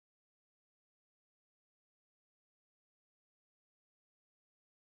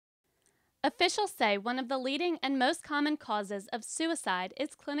Officials say one of the leading and most common causes of suicide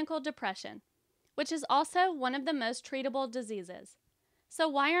is clinical depression, which is also one of the most treatable diseases. So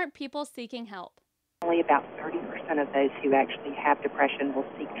why aren't people seeking help? Only about 30% of those who actually have depression will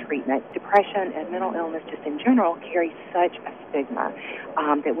seek treatment. Depression and mental illness just in general carry such a stigma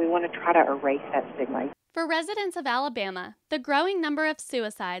that we want to try to erase that stigma. For residents of Alabama, the growing number of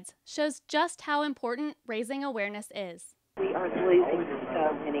suicides shows just how important raising awareness is. We are losing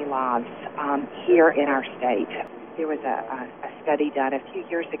so many lives here in our state. There was a study done a few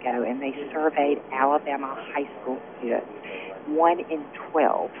years ago, and they surveyed Alabama high school students. 1 in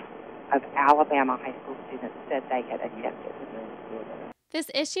 12 of Alabama high school students said they had attempted.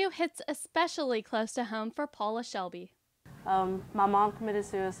 This issue hits especially close to home for Paula Shelby. My mom committed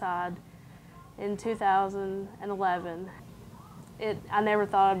suicide in 2011. I never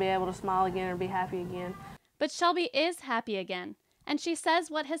thought I'd be able to smile again or be happy again. But Shelby is happy again, and she says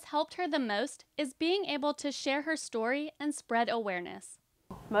what has helped her the most is being able to share her story and spread awareness.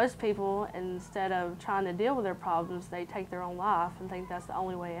 Most people, instead of trying to deal with their problems, they take their own life and think that's the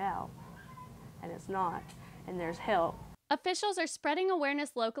only way out. And it's not, and there's help. Officials are spreading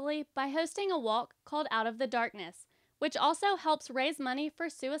awareness locally by hosting a walk called Out of the Darkness, which also helps raise money for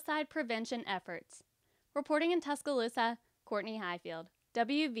suicide prevention efforts. Reporting in Tuscaloosa, Courtney Highfield,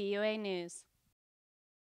 WVUA News.